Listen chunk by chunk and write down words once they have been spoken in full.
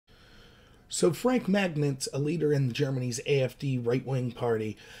So Frank Magnitz, a leader in Germany's AfD right-wing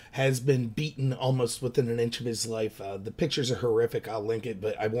party, has been beaten almost within an inch of his life. The pictures are horrific. I'll link it,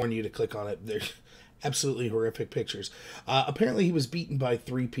 but I warn you to click on it. They're absolutely horrific pictures. Apparently he was beaten by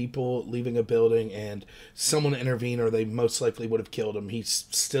three people leaving a building, and someone intervened, or they most likely would have killed him. He's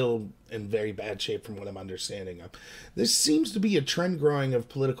still in very bad shape from what I'm understanding. This seems to be a trend growing of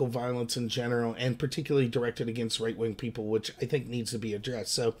political violence in general, and particularly directed against right-wing people, which I think needs to be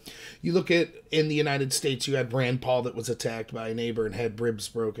addressed. So you look at, in the United States, you had Rand Paul that was attacked by a neighbor and had ribs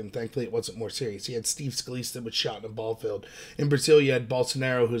broken. Thankfully, it wasn't more serious. You had Steve Scalise that was shot in a ball field. In Brazil, you had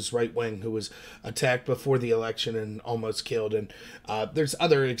Bolsonaro, who's right-wing, who was attacked before the election and almost killed. And there's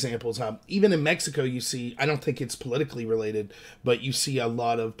other examples. Even in Mexico, you see, I don't think it's politically related, but you see a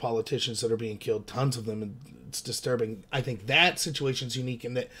lot of politicians that are being killed, tons of them, and it's disturbing. I think that situation's unique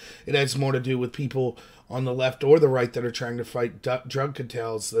in that it has more to do with people on the left or the right that are trying to fight drug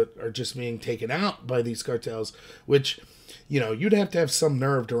cartels that are just being taken out by these cartels, which, you know, you'd have to have some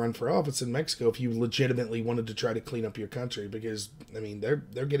nerve to run for office in Mexico if you legitimately wanted to try to clean up your country, because, I mean,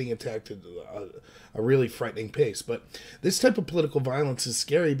 they're getting attacked at a really frightening pace. But this type of political violence is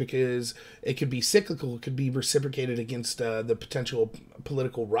scary because it could be cyclical. It could be reciprocated against the potential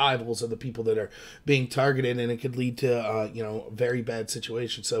political rivals of the people that are being targeted, and it could lead to, very bad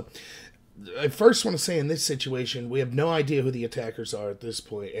situations. So I first want to say, in this situation, we have no idea who the attackers are at this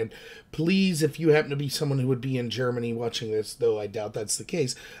point. And please, if you happen to be someone who would be in Germany watching this, though I doubt that's the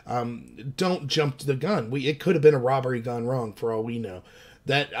case, don't jump to the gun. It could have been a robbery gone wrong for all we know.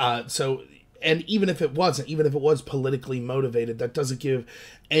 And even if it wasn't, even if it was politically motivated, that doesn't give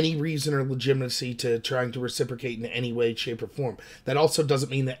any reason or legitimacy to trying to reciprocate in any way, shape, or form. That also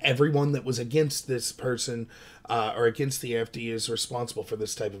doesn't mean that everyone that was against this person or against the AfD is responsible for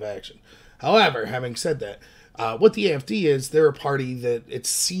this type of action. However, having said that, what the AfD is, they're a party that it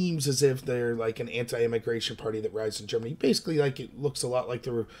seems as if they're like an anti-immigration party that rises in Germany. Basically, like, it looks a lot like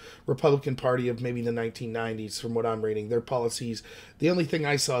the Republican Party of maybe the 1990s, from what I'm reading. Their policies, the only thing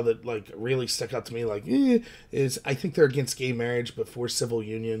I saw that like really stuck out to me, is I think they're against gay marriage but for civil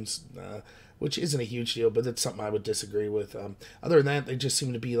unions, which isn't a huge deal, but that's something I would disagree with. Other than that, they just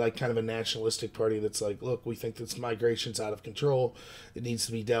seem to be like kind of a nationalistic party that's like, look, we think this migration's out of control. It needs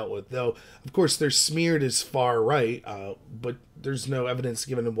to be dealt with. Though, of course, they're smeared as far right, but there's no evidence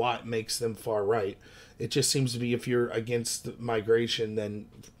given what makes them far right. It just seems to be if you're against migration, then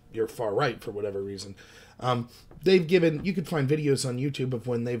you're far right for whatever reason. You could find videos on YouTube of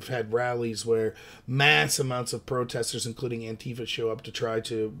when they've had rallies where mass amounts of protesters, including Antifa, show up to try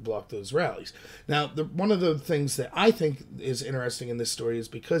to block those rallies. Now, one of the things that I think is interesting in this story is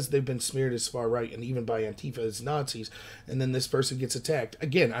because they've been smeared as far right and even by Antifa as Nazis, and then this person gets attacked.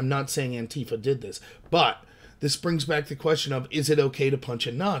 Again, I'm not saying Antifa did this, but this brings back the question of, is it okay to punch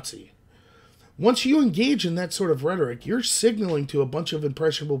a Nazi? Once you engage in that sort of rhetoric, you're signaling to a bunch of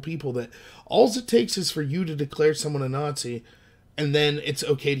impressionable people that all it takes is for you to declare someone a Nazi, and then it's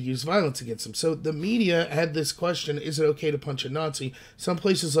okay to use violence against them. So the media had this question, is it okay to punch a Nazi? Some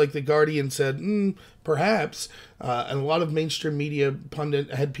places like The Guardian said, perhaps. And a lot of mainstream media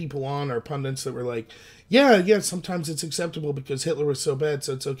had people on, or pundits, that were like, yeah, sometimes it's acceptable because Hitler was so bad,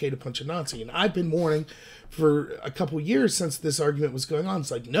 so it's okay to punch a Nazi. And I've been warning for a couple years since this argument was going on.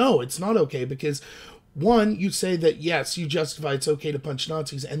 It's like, no, it's not okay, because one, you say that, yes, you justify it's okay to punch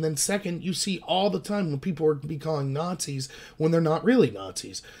Nazis, and then second, you see all the time when people are be calling Nazis when they're not really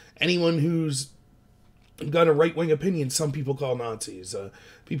Nazis. Anyone who's got a right-wing opinion, some people call Nazis.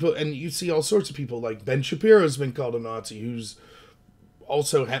 And you see all sorts of people, like Ben Shapiro's been called a Nazi, who's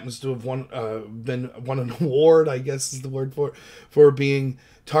also happens to have won an award, I guess is the word for being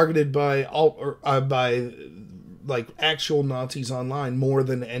targeted by actual Nazis online more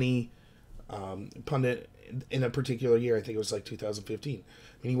than any pundit in a particular year. I think it was like 2015. I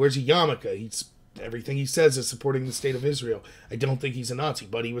mean, he wears a yarmulke. Everything he says is supporting the state of Israel. I don't think he's a Nazi,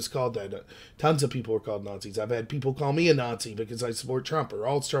 but he was called that. Tons of people were called Nazis. I've had people call me a Nazi because I support Trump, or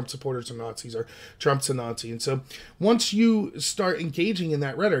all Trump supporters are Nazis, or Trump's a Nazi. And so once you start engaging in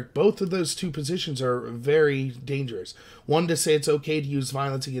that rhetoric, both of those two positions are very dangerous. One, to say it's okay to use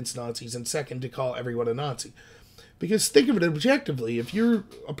violence against Nazis, and second, to call everyone a Nazi. Because think of it objectively, if you're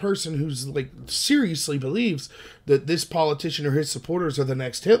a person who's like seriously believes that this politician or his supporters are the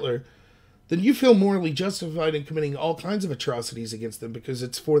next Hitler, then you feel morally justified in committing all kinds of atrocities against them because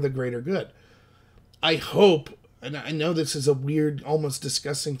it's for the greater good. I hope, and I know this is a weird, almost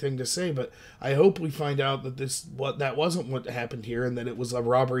disgusting thing to say, but I hope we find out that that wasn't what happened here, and that it was a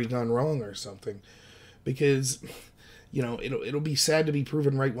robbery gone wrong or something. Because, you know, it'll be sad to be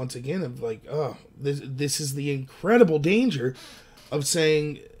proven right once again of like, oh, this is the incredible danger of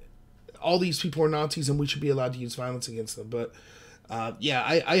saying all these people are Nazis and we should be allowed to use violence against them. But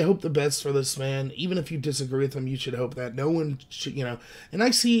yeah, I hope the best for this man. Even if you disagree with him, you should hope that no one should, you know. And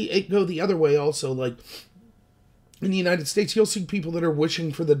I see it go the other way also. Like, in the United States, you'll see people that are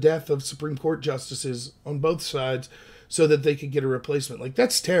wishing for the death of Supreme Court justices on both sides so that they could get a replacement. Like,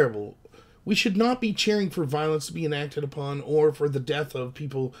 that's terrible. We should not be cheering for violence to be enacted upon or for the death of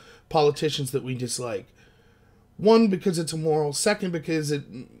people, politicians that we dislike. One, because it's immoral. Second, because it,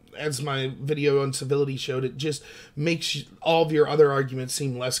 as my video on civility showed, it just makes all of your other arguments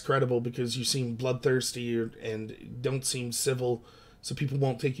seem less credible because you seem bloodthirsty and don't seem civil, so people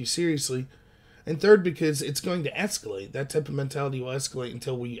won't take you seriously. And third, because it's going to escalate. That type of mentality will escalate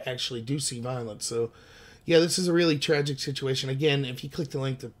until we actually do see violence. So, yeah, this is a really tragic situation. Again, if you click the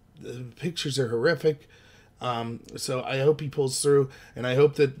link, the pictures are horrific. So I hope he pulls through, and I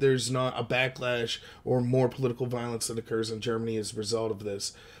hope that there's not a backlash or more political violence that occurs in Germany as a result of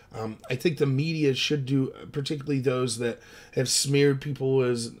this. I think the media should do, particularly those that have smeared people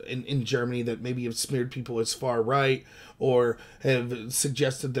as in Germany, that maybe have smeared people as far right or have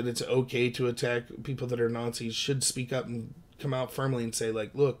suggested that it's okay to attack people that are Nazis, should speak up and come out firmly and say,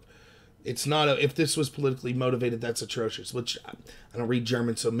 like, look, it's not if this was politically motivated, that's atrocious. Which I don't read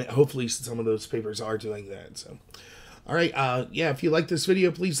German, so hopefully some of those papers are doing that. So, all right, yeah, if you like this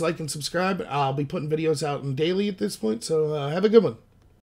video, please like and subscribe. I'll be putting videos out daily at this point, so have a good one.